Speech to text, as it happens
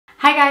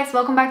Hi guys,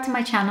 welcome back to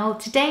my channel.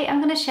 Today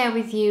I'm going to share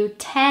with you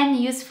 10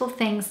 useful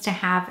things to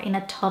have in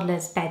a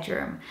toddler's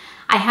bedroom.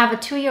 I have a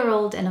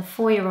 2-year-old and a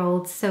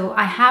 4-year-old, so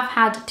I have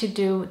had to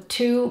do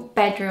 2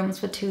 bedrooms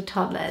for 2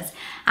 toddlers,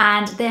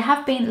 and there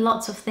have been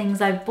lots of things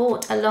I've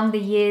bought along the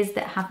years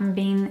that haven't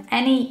been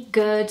any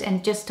good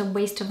and just a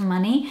waste of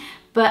money.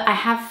 But I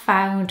have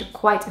found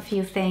quite a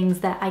few things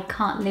that I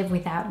can't live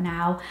without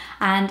now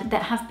and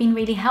that have been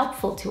really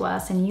helpful to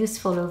us and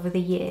useful over the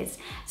years.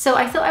 So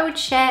I thought I would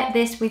share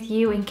this with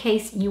you in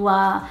case you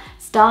are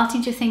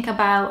starting to think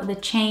about the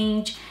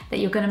change that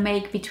you're going to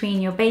make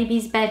between your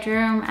baby's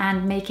bedroom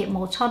and make it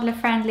more toddler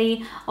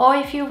friendly, or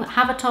if you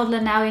have a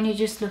toddler now and you're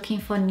just looking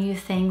for new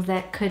things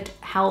that could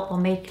help or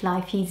make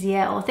life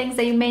easier, or things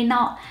that you may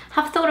not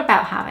have thought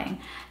about having.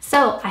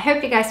 So I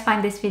hope you guys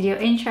find this video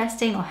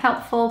interesting or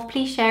helpful.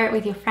 Please share it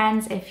with your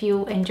friends if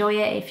you enjoy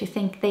it, if you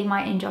think they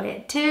might enjoy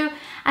it too,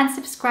 and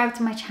subscribe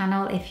to my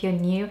channel if you're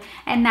new.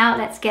 And now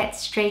let's get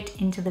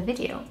straight into the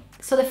video.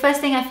 So the first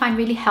thing I find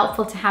really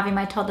helpful to have in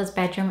my toddler's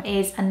bedroom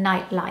is a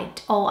night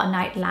light or a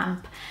night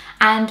lamp.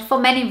 And for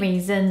many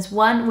reasons.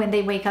 One, when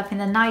they wake up in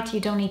the night, you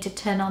don't need to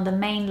turn on the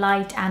main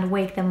light and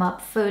wake them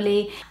up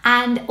fully.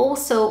 And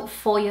also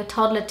for your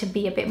toddler to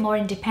be a bit more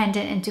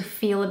independent and to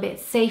feel a bit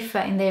safer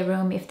in their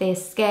room if they're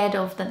scared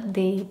of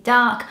the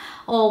dark,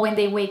 or when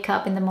they wake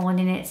up in the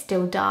morning and it's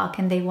still dark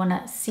and they want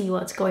to see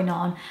what's going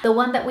on. The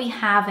one that we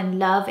have and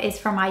love is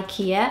from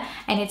IKEA,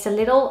 and it's a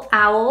little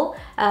owl.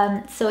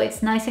 So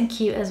it's nice and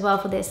cute as well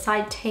for their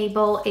side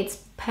table.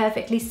 It's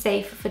perfectly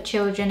safe for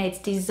children. It's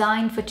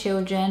designed for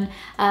children.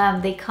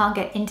 They can't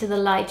get into the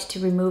light to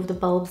remove the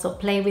bulbs or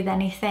play with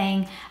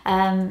anything.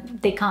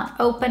 They can't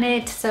open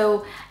it,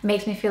 so it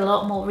makes me feel a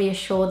lot more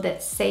reassured that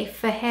it's safe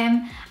for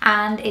him.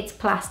 And it's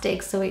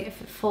plastic, so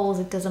if it falls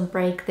it doesn't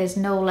break. There's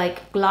no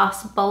like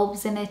glass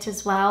bulbs in it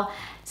as well.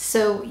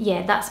 So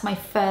yeah, that's my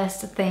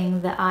first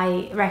thing that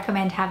I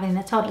recommend having in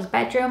a toddler's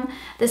bedroom.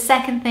 The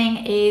second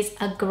thing is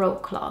a grow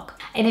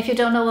clock. And if you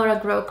don't know what a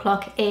grow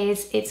clock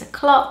is, it's a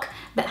clock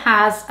that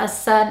has a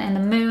sun and the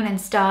moon and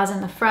stars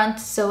in the front.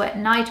 So at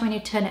night when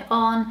you turn it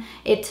on,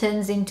 it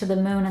turns into the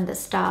moon and the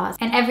stars.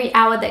 And every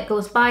hour that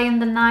goes by in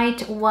the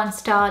night, one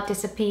star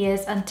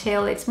disappears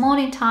until it's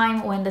morning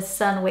time when the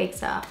sun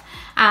wakes up.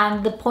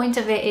 And the point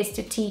of it is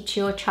to teach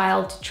your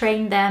child, to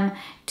train them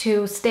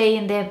to stay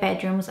in their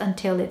bedrooms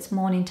until it's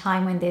morning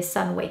time when their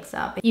sun wakes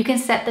up. You can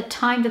set the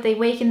time that they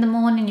wake in the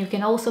morning. You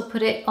can also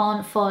put it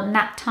on for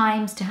nap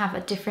times to have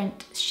a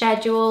different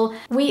schedule.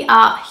 We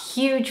are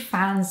huge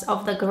fans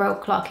of the grow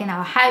clock in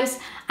our house,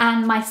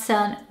 and my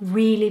son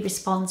really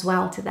responds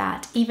well to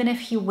that. Even if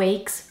he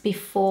wakes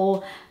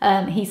before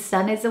his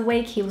son is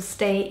awake, he will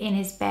stay in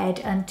his bed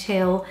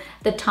until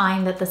the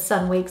time that the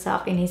sun wakes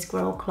up in his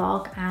grow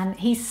clock. And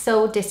he's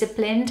so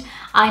disciplined.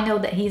 I know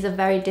that he's a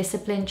very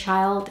disciplined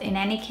child in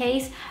any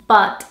case,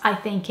 but I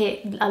think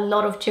a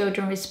lot of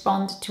children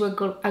respond to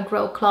a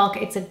grow clock.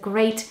 It's a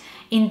great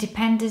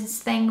independence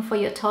thing for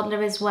your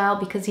toddler as well,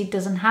 because he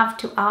doesn't have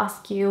to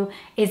ask you,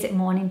 is it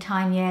morning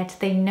time yet?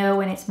 They know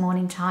when it's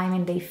morning time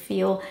and they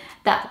feel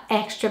that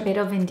extra bit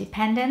of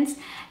independence.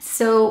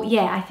 So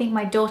yeah, I think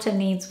my daughter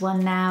needs one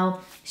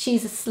now.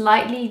 She's a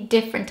slightly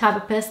different type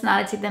of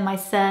personality than my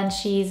son.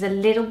 She's a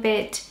little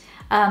bit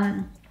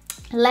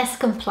less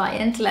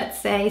compliant, let's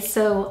say.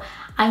 So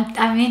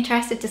I'm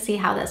interested to see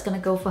how that's going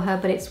to go for her,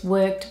 but it's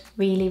worked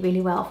really,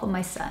 really well for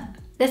my son.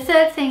 The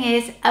third thing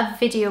is a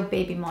video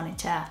baby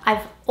monitor.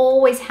 I've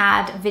always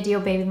had video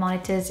baby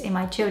monitors in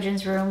my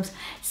children's rooms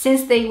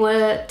since they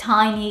were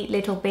tiny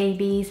little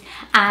babies,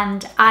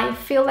 and I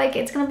feel like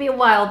it's going to be a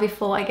while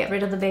before I get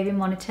rid of the baby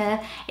monitor.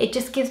 It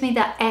just gives me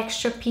that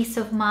extra peace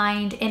of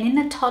mind, and in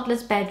a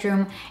toddler's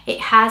bedroom it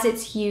has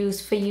its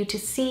use for you to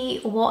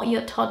see what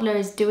your toddler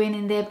is doing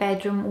in their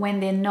bedroom when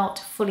they're not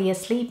fully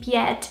asleep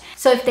yet.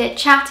 So if they're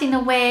chatting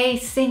away,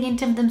 singing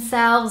to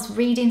themselves,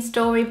 reading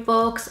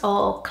storybooks,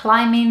 or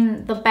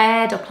climbing the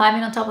bed or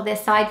climbing on top of their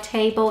side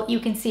table, you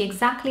can see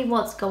exactly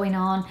what's going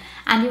on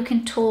and you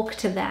can talk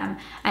to them.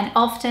 And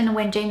often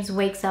when James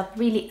wakes up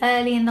really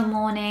early in the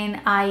morning,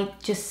 I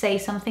just say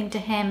something to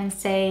him and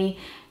say,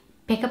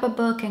 pick up a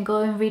book and go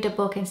and read a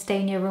book and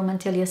stay in your room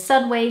until your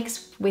son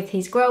wakes, with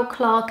his grow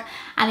clock.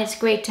 And it's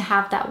great to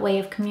have that way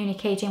of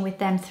communicating with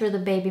them through the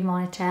baby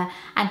monitor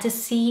and to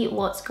see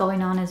what's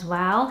going on as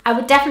well. I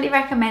would definitely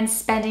recommend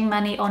spending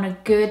money on a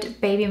good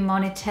baby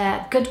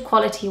monitor, good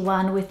quality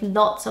one with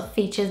lots of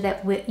features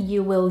that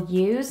you will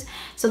use.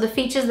 So the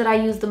features that I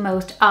use the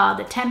most are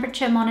the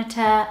temperature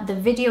monitor, the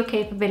video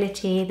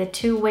capability, the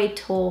two-way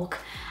talk,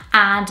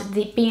 and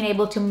being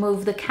able to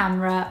move the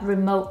camera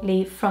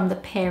remotely from the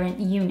parent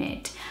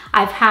unit.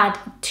 I've had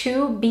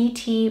 2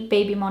 BT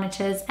baby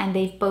monitors and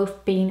they've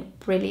both been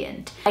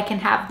brilliant. I can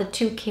have the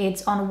 2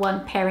 kids on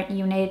one parent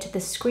unit. The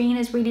screen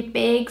is really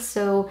big,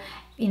 so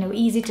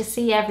easy to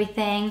see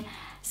everything.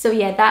 So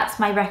yeah, that's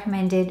my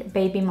recommended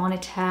baby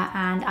monitor,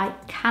 and I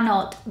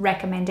cannot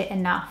recommend it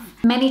enough.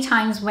 Many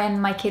times when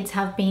my kids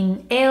have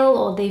been ill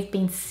or they've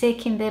been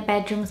sick in their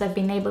bedrooms, I've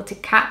been able to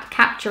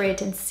capture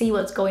it and see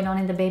what's going on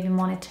in the baby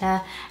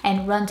monitor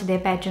and run to their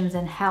bedrooms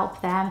and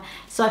help them.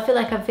 So I feel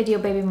like a video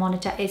baby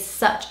monitor is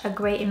such a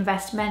great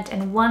investment,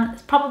 and one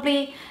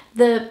probably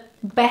the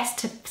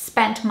best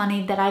spent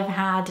money that I've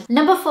had.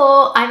 Number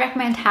 4, I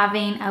recommend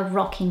having a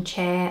rocking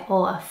chair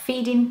or a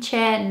feeding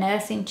chair,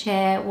 nursing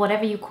chair,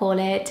 whatever you call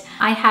it.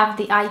 I have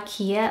the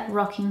IKEA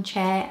rocking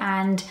chair,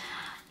 and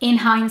in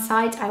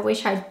hindsight, I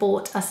wish I'd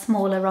bought a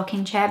smaller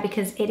rocking chair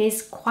because it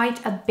is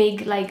quite a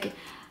big, like,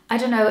 I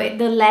don't know,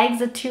 the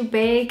legs are too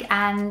big,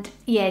 and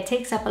yeah, it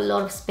takes up a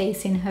lot of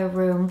space in her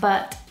room,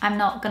 but I'm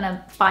not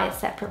gonna buy a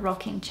separate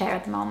rocking chair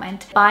at the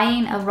moment.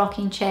 Buying a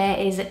rocking chair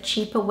is a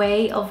cheaper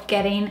way of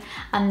getting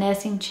a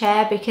nursing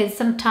chair, because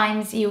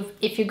sometimes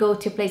if you go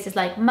to places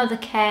like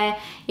Mothercare,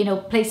 you know,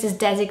 places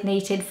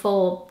designated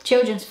for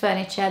children's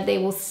furniture, they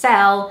will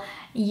sell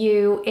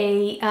you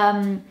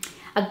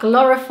a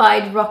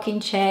glorified rocking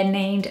chair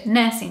named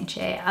nursing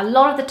chair. A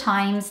lot of the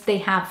times they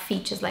have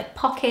features like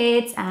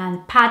pockets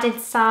and padded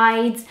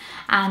sides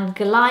and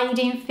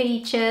gliding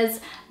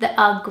features that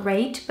are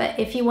great, but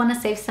if you want to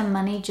save some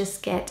money,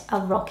 just get a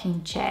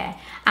rocking chair,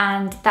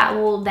 and that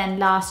will then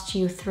last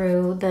you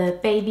through the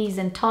babies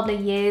and toddler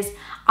years.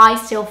 I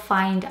still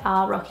find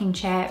our rocking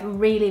chair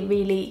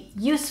really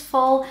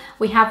useful.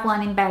 We have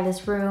one in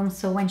Bella's room,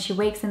 so when she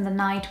wakes in the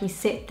night, we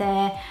sit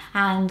there,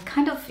 and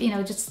kind of, you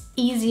know, just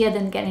easier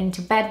than getting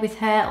into bed with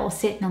her or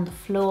sitting on the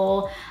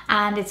floor.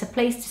 And it's a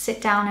place to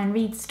sit down and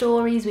read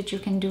stories, which you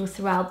can do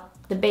throughout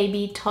the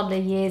baby toddler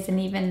years and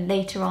even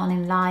later on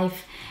in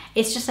life.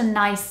 It's just a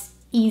nice,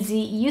 easy,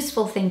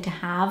 useful thing to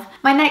have.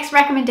 My next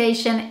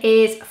recommendation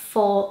is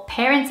for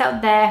parents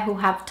out there who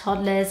have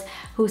toddlers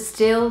who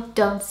still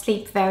don't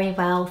sleep very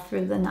well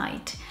through the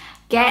night.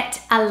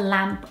 Get a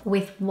lamp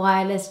with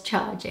wireless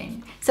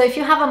charging. So if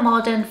you have a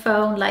modern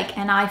phone like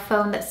an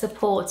iPhone that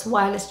supports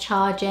wireless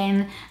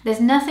charging,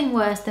 there's nothing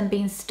worse than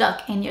being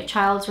stuck in your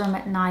child's room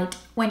at night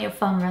when your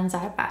phone runs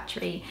out of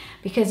battery,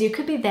 because you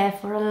could be there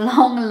for a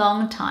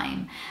long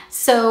time.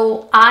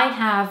 So I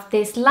have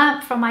this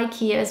lamp from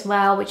IKEA as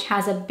well, which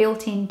has a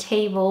built-in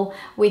table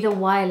with a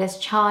wireless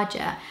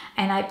charger,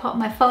 and I put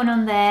my phone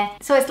on there.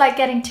 So it's like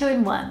getting 2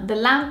 in 1, the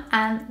lamp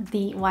and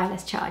the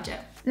wireless charger.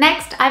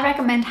 Next, I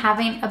recommend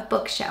having a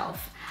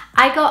bookshelf.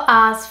 I got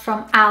ours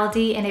from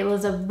Aldi and it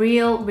was a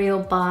real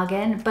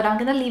bargain, but I'm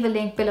gonna leave a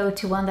link below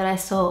to one that I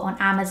saw on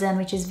Amazon,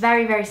 which is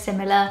very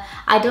similar.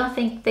 I don't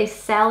think they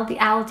sell the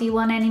Aldi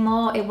one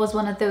anymore. It was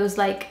one of those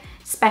like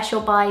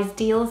special buys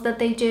deals that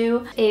they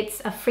do. It's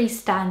a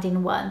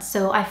freestanding one,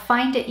 so I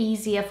find it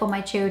easier for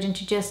my children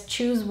to just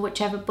choose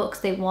whichever books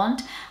they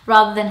want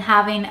rather than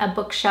having a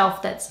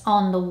bookshelf that's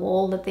on the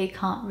wall that they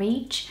can't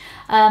reach.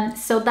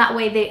 So that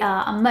way they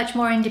are much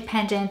more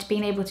independent,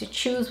 being able to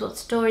choose what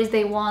stories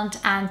they want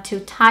and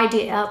to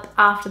tidy it up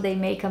after they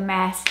make a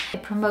mess.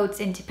 It promotes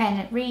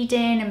independent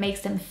reading and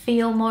makes them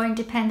feel more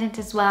independent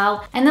as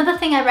well. Another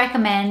thing I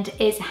recommend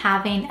is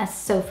having a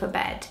sofa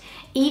bed.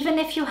 Even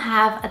if you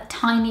have a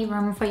tiny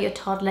room for your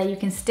toddler, you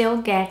can still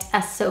get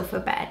a sofa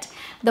bed.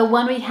 The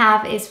one we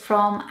have is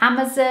from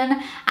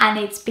Amazon, and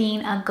it's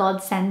been a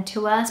godsend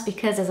to us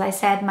because, as I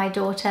said, my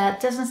daughter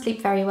doesn't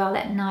sleep very well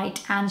at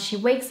night, and she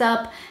wakes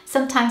up,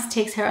 sometimes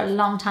takes her a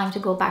long time to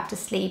go back to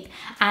sleep,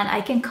 and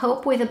I can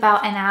cope with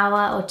about an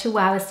hour or 2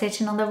 hours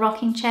sitting on the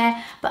rocking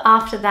chair, but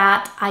after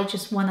that I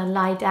just want to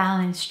lie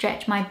down and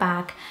stretch my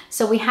back.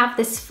 So we have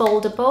this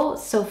foldable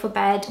sofa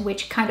bed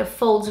which kind of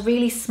folds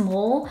really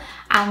small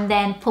and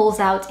then pulls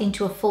out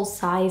into a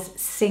full-size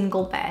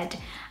single bed.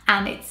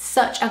 And it's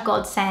such a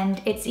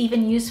godsend. It's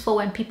even useful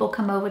when people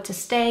come over to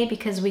stay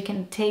because we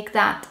can take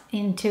that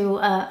into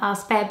our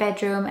spare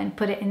bedroom and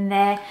put it in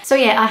there. So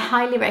yeah, I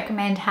highly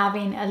recommend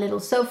having a little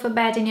sofa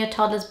bed in your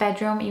toddler's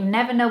bedroom. You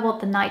never know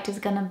what the night is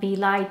gonna be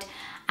like,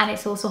 and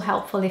it's also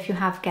helpful if you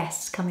have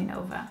guests coming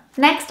over.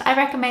 Next, I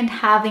recommend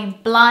having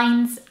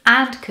blinds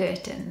and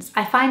curtains.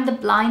 I find the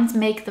blinds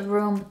make the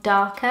room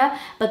darker,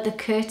 but the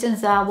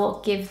curtains are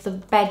what give the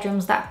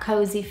bedrooms that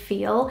cozy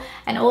feel.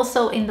 And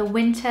also in the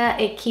winter,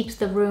 it keeps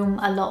the room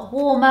a lot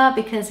warmer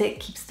because it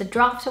keeps the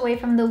draft away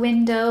from the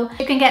window.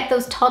 You can get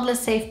those toddler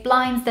safe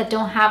blinds that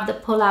don't have the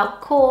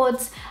pull-out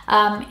cords.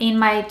 In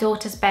my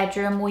daughter's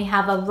bedroom, we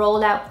have a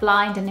roll-out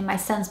blind, and in my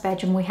son's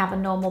bedroom, we have a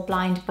normal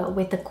blind, but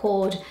with the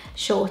cord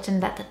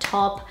shortened at the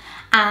top,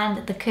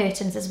 and the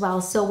curtains as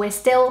well. So we're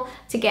still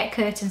to get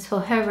curtains for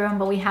her room,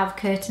 but we have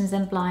curtains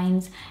and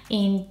blinds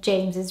in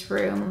James's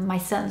room, my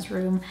son's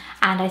room,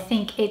 and I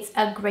think it's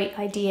a great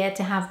idea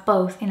to have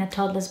both in a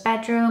toddler's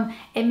bedroom.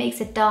 It makes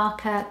it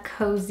darker,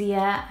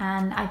 cozier,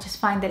 and I just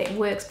find that it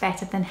works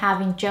better than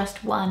having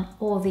just one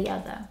or the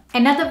other.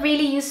 Another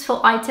really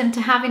useful item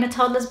to have in a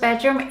toddler's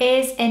bedroom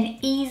is an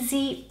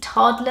easy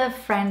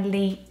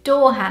toddler-friendly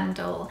door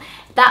handle.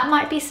 That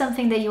might be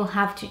something that you'll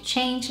have to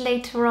change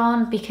later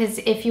on, because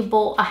if you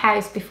bought a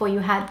house before you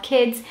had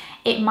kids,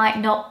 it might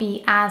not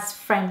be as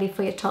friendly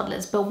for your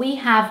toddlers. But we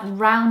have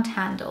round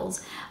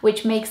handles,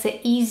 which makes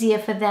it easier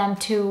for them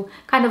to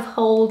kind of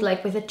hold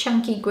like with a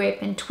chunky grip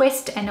and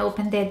twist and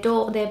open their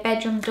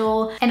bedroom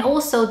door. And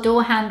also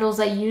door handles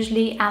are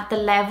usually at the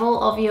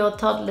level of your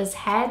toddlers'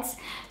 heads.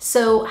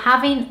 So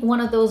having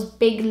one of those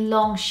big,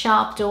 long,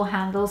 sharp door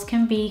handles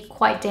can be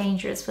quite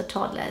dangerous for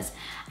toddlers.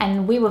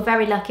 And we were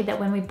very lucky that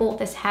when we bought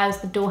this house,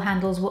 the door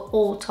handles were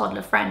all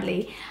toddler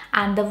friendly,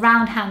 and the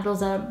round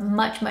handles are a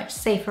much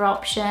safer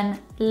option,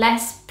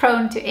 less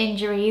prone to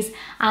injuries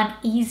and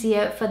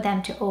easier for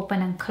them to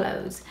open and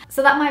close.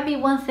 So that might be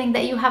one thing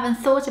that you haven't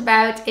thought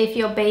about if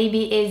your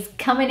baby is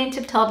coming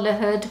into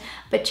toddlerhood,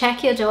 but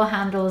check your door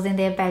handles in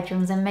their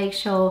bedrooms and make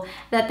sure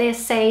that they're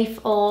safe,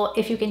 or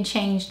if you can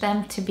change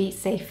them to be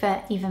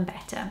safer, even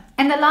better.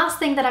 And the last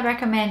thing that I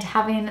recommend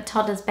having in a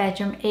toddler's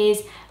bedroom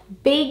is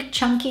big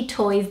chunky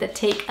toys that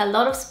take a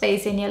lot of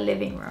space in your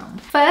living room.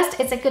 First,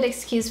 it's a good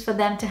excuse for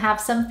them to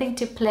have something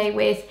to play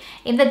with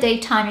in the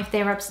daytime if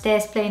they're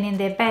upstairs playing in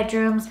their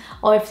bedrooms,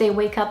 or if they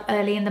wake up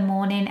early in the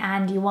morning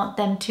and you want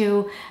them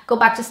to go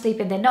back to sleep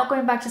and they're not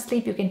going back to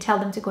sleep, you can tell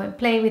them to go and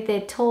play with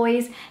their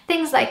toys.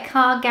 Things like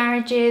car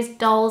garages,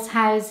 dolls'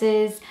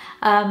 houses,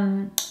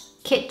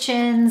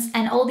 kitchens,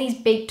 and all these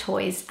big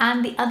toys.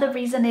 And the other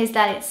reason is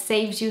that it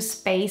saves you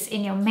space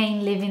in your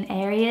main living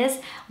areas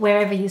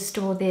wherever you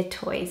store their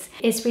toys.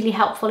 It's really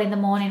helpful in the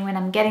morning when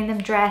I'm getting them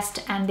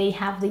dressed and they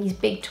have these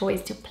big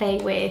toys to play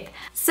with.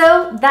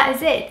 So that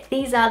is it.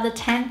 These are the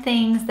 10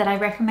 things that I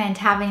recommend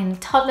having in a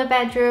toddler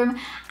bedroom,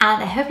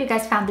 and I hope you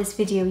guys found this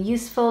video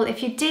useful.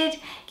 If you did,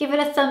 give it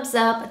a thumbs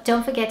up.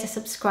 Don't forget to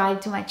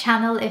subscribe to my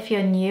channel if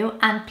you're new,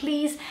 and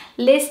please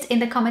list in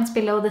the comments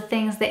below the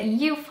things that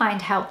you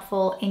find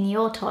helpful in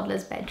your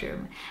toddler's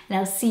bedroom. And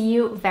I'll see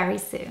you very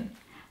soon.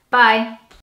 Bye.